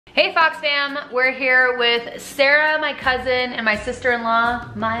Hey Fox fam, we're here with Sarah, my cousin, and my sister-in-law,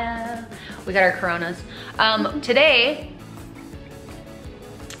 Maya. We got our Coronas. Today,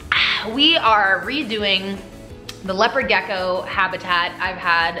 we are redoing the Leopard Gecko habitat. I've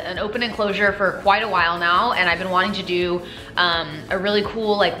had an open enclosure for quite a while now, and I've been wanting to do a really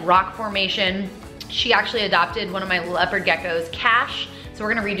cool like rock formation. She actually adopted one of my Leopard Geckos, Cash. So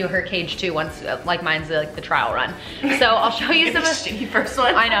we're gonna redo her cage too once, like mine's like the trial run. So I'll show you some of the shitty first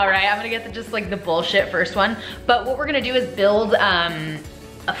one. I know, right? I'm gonna get just like the bullshit first one. But what we're gonna do is build a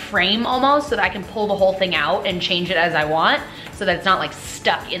frame almost so that I can pull the whole thing out and change it as I want so that it's not like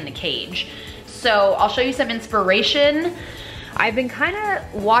stuck in the cage. So I'll show you some inspiration. I've been kind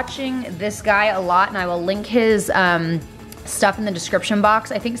of watching this guy a lot, and I will link his stuff in the description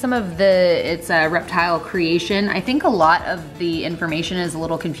box. I think some of it's a reptile creation. I think a lot of the information is a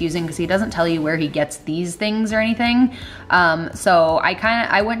little confusing because he doesn't tell you where he gets these things or anything. So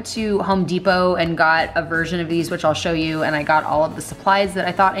I went to Home Depot and got a version of these, which I'll show you, and I got all of the supplies that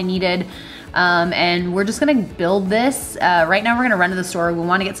I thought I needed. And we're just gonna build this. Right now we're gonna run to the store. We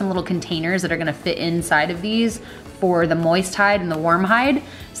wanna get some little containers that are gonna fit inside of these for the moist hide and the warm hide.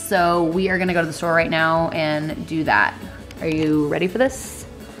 So we are gonna go to the store right now and do that. Are you ready for this?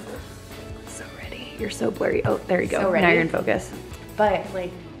 So ready. You're so blurry. Oh, there you go. So ready. Now you're in focus. But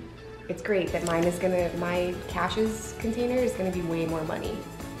like, it's great that my Cash's container is gonna be way more money.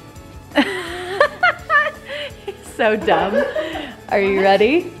 So dumb. Are you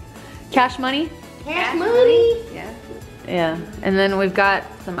ready? Cash money? Cash money. Yeah. Yeah. And then we've got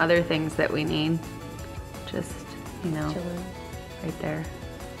some other things that we need. Just, you know, right there.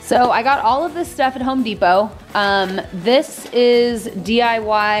 So I got all of this stuff at Home Depot. This is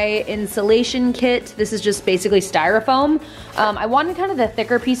DIY insulation kit. This is just basically styrofoam. I wanted kind of the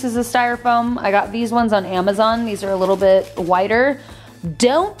thicker pieces of styrofoam. I got these ones on Amazon. These are a little bit wider.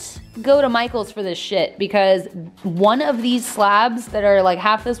 Don't go to Michael's for this shit because one of these slabs that are like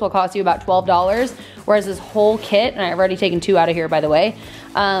half this will cost you about $12, whereas this whole kit, and I've already taken 2 out of here by the way,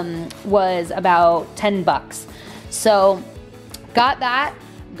 was about 10 bucks. So got that.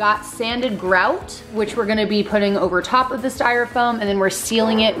 Got sanded grout, which we're gonna be putting over top of the styrofoam, and then we're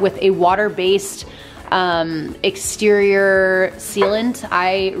sealing it with a water-based exterior sealant.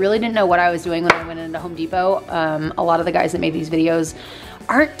 I really didn't know what I was doing when I went into Home Depot. A lot of the guys that made these videos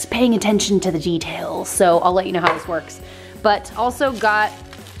aren't paying attention to the details, so I'll let you know how this works. But also got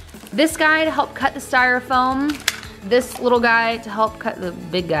this guy to help cut the styrofoam, this little guy to help cut, the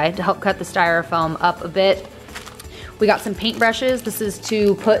big guy to help cut the styrofoam up a bit. We got some paintbrushes. This is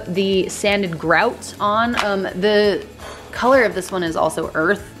to put the sanded grout on. The color of this one is also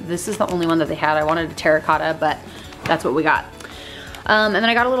earth. This is the only one that they had. I wanted a terracotta, but that's what we got. And then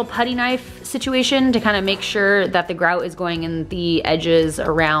I got a little putty knife situation to kind of make sure that the grout is going in the edges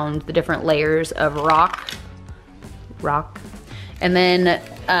around the different layers of rock. And then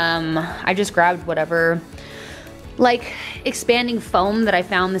I just grabbed whatever like expanding foam that I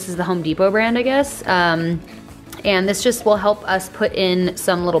found. This is the Home Depot brand, I guess. And this just will help us put in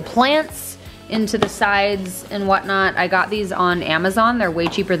some little plants into the sides and whatnot. I got these on Amazon. They're way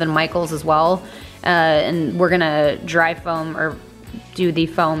cheaper than Michael's as well. And we're gonna dry foam or do the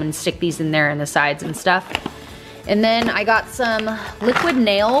foam and stick these in there in the sides and stuff. And then I got some liquid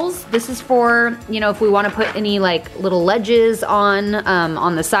nails. This is for, you know, if we wanna put any like little ledges on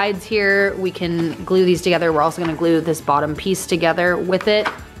the sides here, we can glue these together. We're also gonna glue this bottom piece together with it.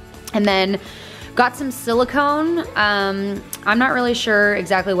 And then got some silicone. I'm not really sure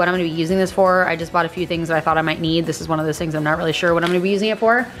exactly what I'm gonna be using this for. I just bought a few things that I thought I might need. This is one of those things I'm not really sure what I'm gonna be using it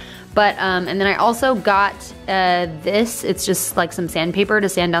for. But, and then I also got this. It's just like some sandpaper to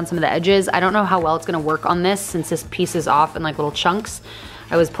sand down some of the edges. I don't know how well it's gonna work on this since this piece is off in like little chunks.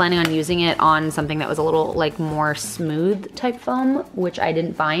 I was planning on using it on something that was a little like more smooth type foam, which I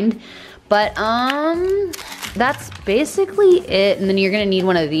didn't find. But that's basically it. And then you're gonna need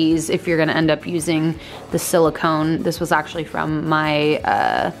one of these if you're gonna end up using the silicone. This was actually from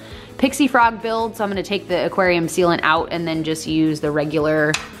my Pixie Frog build. So I'm gonna take the aquarium sealant out and then just use the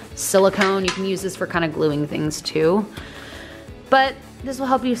regular silicone. You can use this for kind of gluing things too. But this will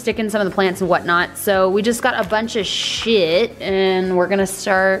help you stick in some of the plants and whatnot. So we just got a bunch of shit and we're gonna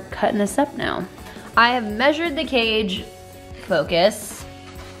start cutting this up now. I have measured the cage, focus,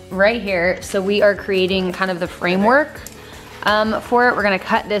 right here. So we are creating kind of the framework for it. We're gonna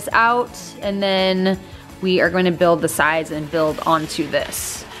cut this out and then we are going to build the sides and build onto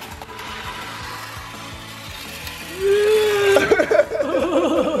this.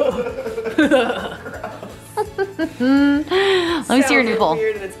 Let me see your nipple.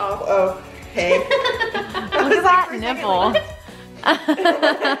 Weird and it's awful. Oh, hey. Look at that nipple.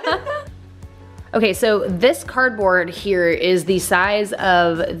 Okay, so this cardboard here is the size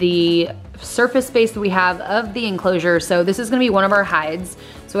of the surface space that we have of the enclosure. So this is gonna be one of our hides.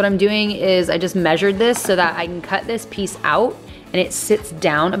 So what I'm doing is I just measured this so that I can cut this piece out and it sits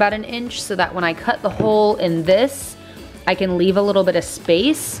down about 1 inch so that when I cut the hole in this, I can leave a little bit of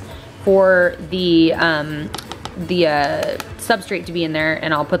space for the substrate to be in there,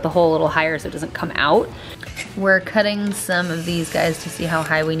 and I'll put the hole a little higher so it doesn't come out. We're cutting some of these guys to see how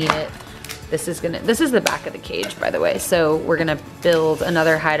high we need it. This is the back of the cage, by the way. So we're gonna build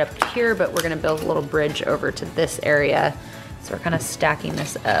another hide up here, but we're gonna build a little bridge over to this area. So we're kind of stacking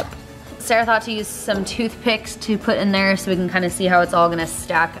this up. Sarah thought to use some toothpicks to put in there so we can kind of see how it's all gonna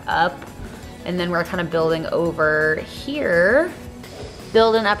stack up. And then we're kind of building over here.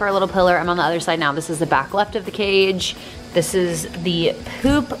 Building up our little pillar. I'm on the other side now. This is the back left of the cage. This is the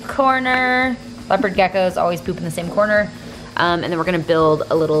poop corner. Leopard geckos always poop in the same corner. And then we're gonna build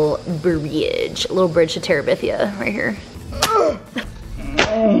a little bridge to Terabithia right here.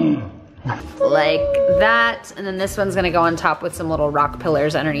 Like that. And then this one's gonna go on top with some little rock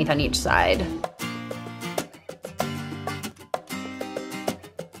pillars underneath on each side.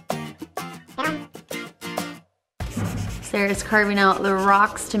 Sarah's carving out the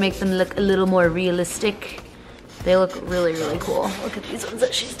rocks to make them look a little more realistic. They look really, really cool. Look at these ones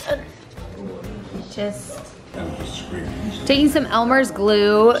that she's done. Just taking some Elmer's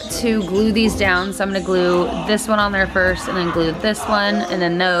glue to glue these down. So I'm gonna glue this one on there first and then glue this one and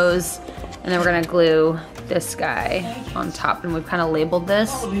then those. And then we're gonna glue this guy on top. And we've kind of labeled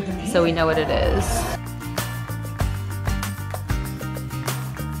this so we know what it is.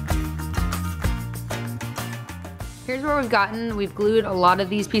 Here's where we've gotten. We've glued a lot of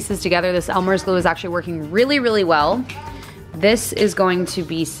these pieces together. This Elmer's glue is actually working really, really well. This is going to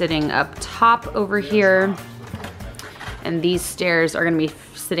be sitting up top over here. And these stairs are gonna be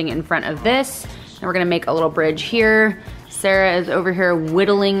sitting in front of this. And we're gonna make a little bridge here. Sarah is over here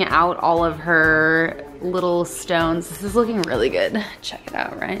whittling out all of her little stones. This is looking really good. Check it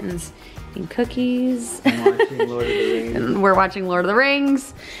out, Ryan's eating cookies. I'm watching Lord of the Rings. And we're watching Lord of the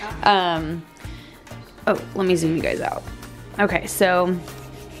Rings. Oh, let me zoom you guys out. Okay, so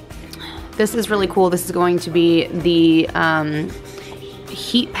this is really cool. This is going to be the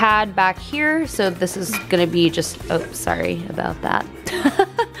heat pad back here. So this is gonna be just, oh, sorry about that.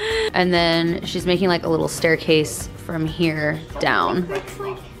 And then she's making like a little staircase from here down.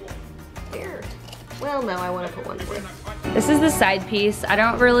 Well, no, I want to put one there. This is the side piece. I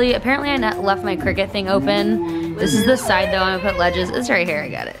don't really, apparently I left my Cricut thing open. This is the side though, I'm gonna put ledges. It's right here, I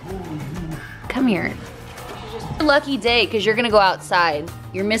got it. Come here. Lucky day, because you're gonna go outside.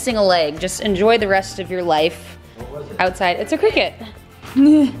 You're missing a leg. Just enjoy the rest of your life outside. It's a cricket.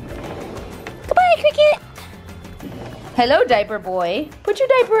 Goodbye, cricket. Hello, diaper boy. Put your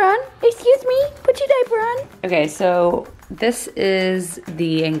diaper on. Excuse me, put your diaper on. Okay, so this is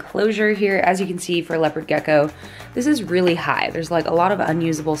the enclosure here. As you can see for Leopard Gecko, this is really high. There's like a lot of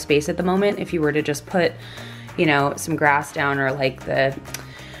unusable space at the moment if you were to just put, you know, some grass down or like the,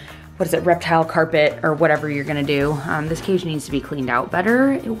 what is it, reptile carpet or whatever you're gonna do. This cage needs to be cleaned out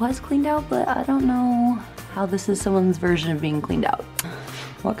better. It was cleaned out, but I don't know how this is someone's version of being cleaned out.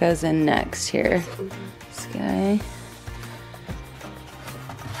 What goes in next here? This guy.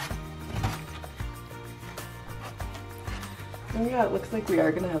 Oh yeah, it looks like we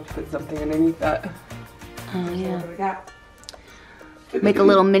are gonna have to put something underneath that. Oh yeah. Make a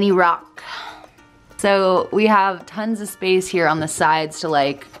little mini rock. So we have tons of space here on the sides to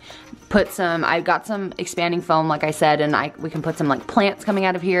like put some, I got some expanding foam like I said, and we can put some like plants coming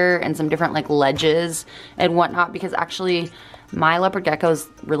out of here and some different like ledges and whatnot, because actually my leopard geckos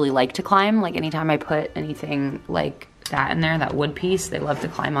really like to climb. Like anytime I put anything like that in there, that wood piece, they love to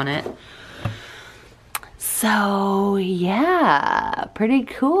climb on it. So yeah, pretty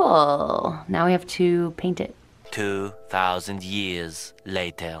cool. Now we have to paint it. 2,000 years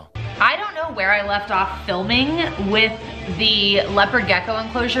later. I don't know where I left off filming with the leopard gecko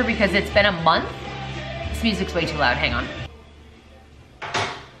enclosure because it's been a month. This music's way too loud, hang on.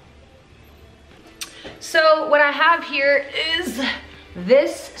 So what I have here is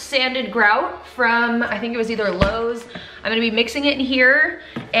this sanded grout from, I think it was either Lowe's. I'm gonna be mixing it in here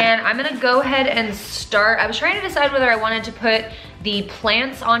and I'm gonna go ahead and start. I was trying to decide whether I wanted to put the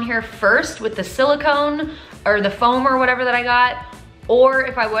plants on here first with the silicone or the foam or whatever that I got, or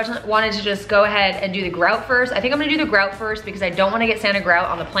if I wanted to just go ahead and do the grout first. I think I'm gonna do the grout first because I don't wanna get sanded grout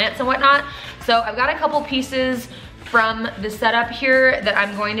on the plants and whatnot. So I've got a couple pieces from the setup here that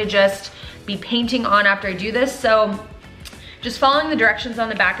I'm going to just be painting on after I do this. So just following the directions on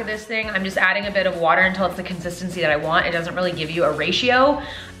the back of this thing, I'm just adding a bit of water until it's the consistency that I want. It doesn't really give you a ratio.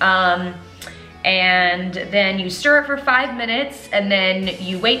 and then you stir it for 5 minutes, and then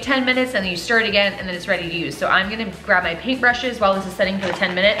you wait 10 minutes, and then you stir it again, and then it's ready to use. So I'm gonna grab my paintbrushes while this is setting for the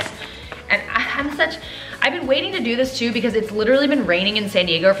 10 minutes. And I've been waiting to do this too because it's literally been raining in San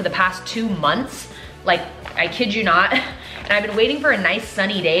Diego for the past 2 months. Like, I kid you not. And I've been waiting for a nice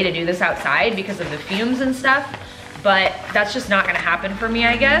sunny day to do this outside because of the fumes and stuff, but that's just not gonna happen for me,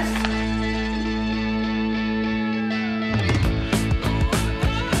 I guess.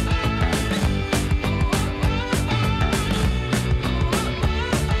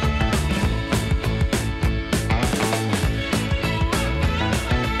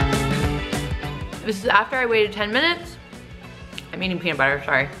 This is after I waited 10 minutes. I'm eating peanut butter,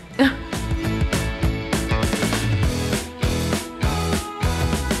 sorry.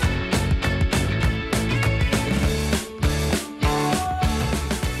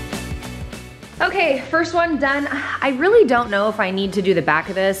 Okay, first one done. I really don't know if I need to do the back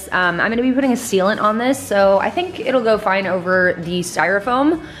of this. I'm gonna be putting a sealant on this, so I think it'll go fine over the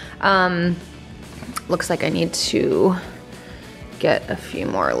styrofoam. Looks like I need to get a few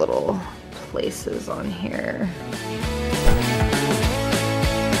more little places on here.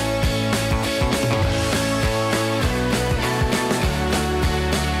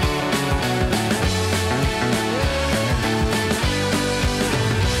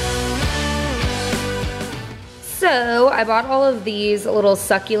 So I bought all of these little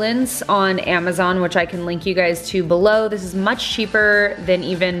succulents on Amazon, which I can link you guys to below. This is much cheaper than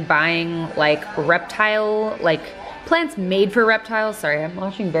even buying like reptile, like plants made for reptiles. Sorry, I'm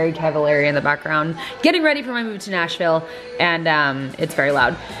watching Barry Cavallari in the background, getting ready for my move to Nashville, and it's very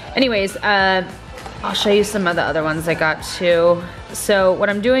loud. Anyways, I'll show you some of the other ones I got too. So what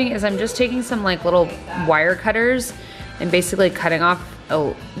I'm doing is I'm just taking some like little wire cutters and basically cutting off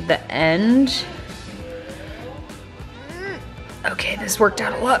the end. Okay, this worked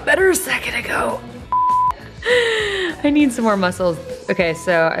out a lot better a second ago. I need some more muscles. Okay,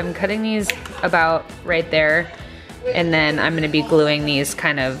 so I'm cutting these about right there, and then I'm gonna be gluing these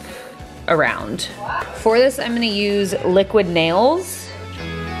kind of around. For this, I'm gonna use liquid nails.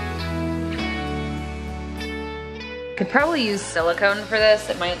 Could probably use silicone for this.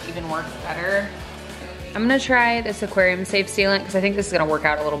 It might even work better. I'm gonna try this aquarium safe sealant because I think this is gonna work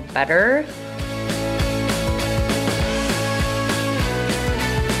out a little better.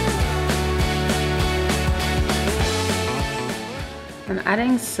 I'm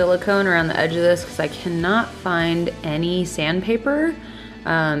adding silicone around the edge of this because I cannot find any sandpaper,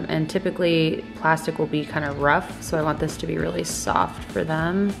 and typically plastic will be kind of rough, so I want this to be really soft for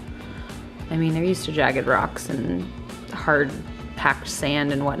them. I mean, they're used to jagged rocks and hard packed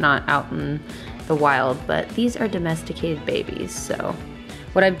sand and whatnot out in the wild, but these are domesticated babies. So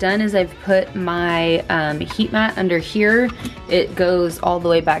what I've done is I've put my heat mat under here. It goes all the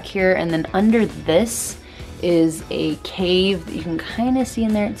way back here, and then under this is a cave that you can kind of see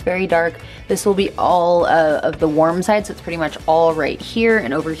in there. It's very dark. This will be all of the warm side, so it's pretty much all right here,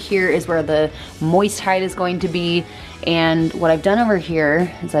 and over here is where the moist hide is going to be. And what I've done over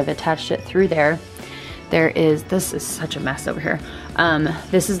here is I've attached it through there. This is such a mess over here.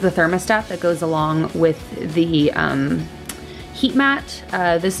 This is the thermostat that goes along with the heat mat.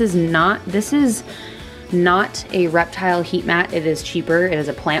 This is not a reptile heat mat. It is cheaper. It is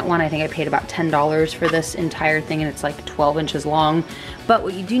a plant one. I think I paid about $10 for this entire thing, and it's like 12 inches long. But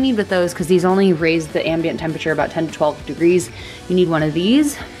what you do need with those, because these only raise the ambient temperature about 10 to 12 degrees, you need one of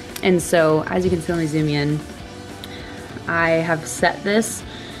these. And so, as you can see, let me zoom in. I have set this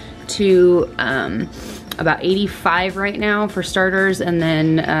to about 85 right now for starters, and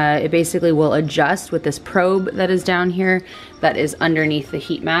then it basically will adjust with this probe that is down here that is underneath the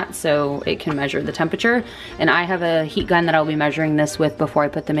heat mat, so it can measure the temperature. And I have a heat gun that I'll be measuring this with before I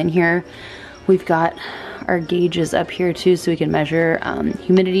put them in here. We've got our gauges up here too, so we can measure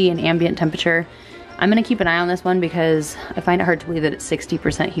humidity and ambient temperature. I'm gonna keep an eye on this one because I find it hard to believe that it's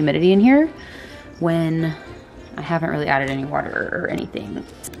 60% humidity in here when I haven't really added any water or anything.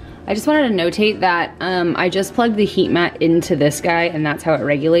 I just wanted to notate that I just plugged the heat mat into this guy, and that's how it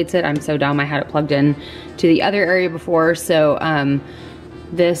regulates it. I'm so dumb, I had it plugged in to the other area before, so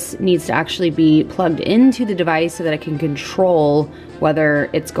this needs to actually be plugged into the device so that I can control whether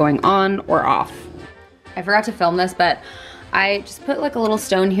it's going on or off. I forgot to film this, but I just put like a little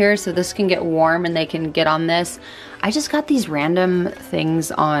stone here so this can get warm and they can get on this. I just got these random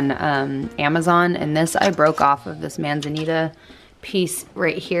things on Amazon, and this I broke off of this manzanita piece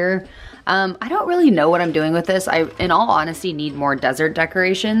right here. I don't really know what I'm doing with this. I, in all honesty, need more desert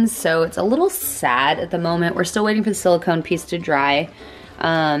decorations, so it's a little sad at the moment. We're still waiting for the silicone piece to dry,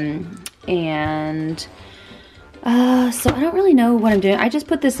 and So I don't really know what I'm doing. I just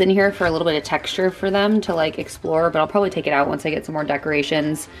put this in here for a little bit of texture for them to like explore, but I'll probably take it out once I get some more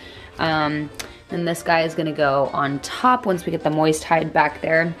decorations. And this guy is gonna go on top once we get the moist hide back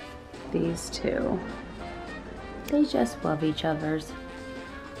there. These two, they just love each other's.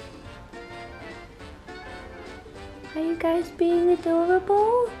 Are you guys being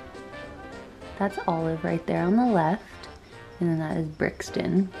adorable? That's Olive right there on the left, and then that is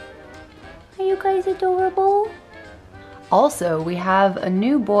Brixton. Are you guys adorable? Also, we have a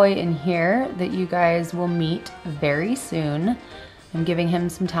new boy in here that you guys will meet very soon. I'm giving him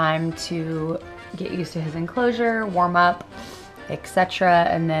some time to get used to his enclosure, warm up, etc.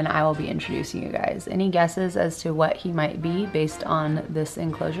 And then I will be introducing you guys. Any guesses as to what he might be based on this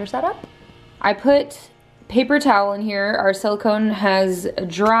enclosure setup? I put paper towel in here. Our silicone has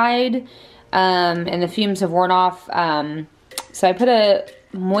dried and the fumes have worn off. So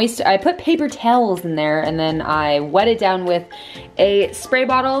I put paper towels in there, and then I wet it down with a spray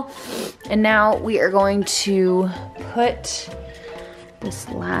bottle. And now we are going to put this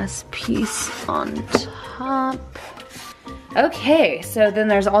last piece on top. Okay, so then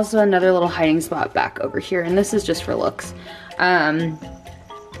there's also another little hiding spot back over here, and this is just for looks.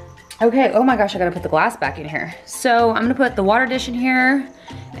 Okay, oh my gosh, I gotta put the glass back in here. So I'm gonna put the water dish in here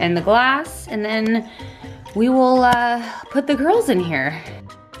and the glass, and then we will put the girls in here.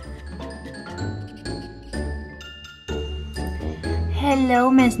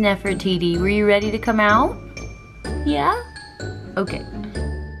 Hello, Miss Nefertiti. Were you ready to come out? Yeah? Okay.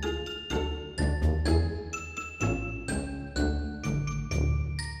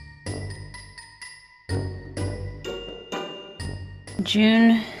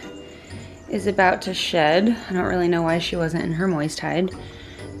 June is about to shed. I don't really know why she wasn't in her moist hide,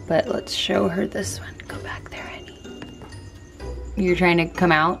 but let's show her this one. Go back there, Annie. You're trying to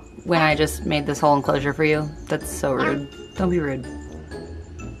come out when I just made this whole enclosure for you? That's so rude. Don't be rude.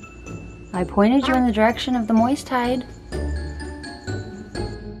 I pointed you in the direction of the moist hide.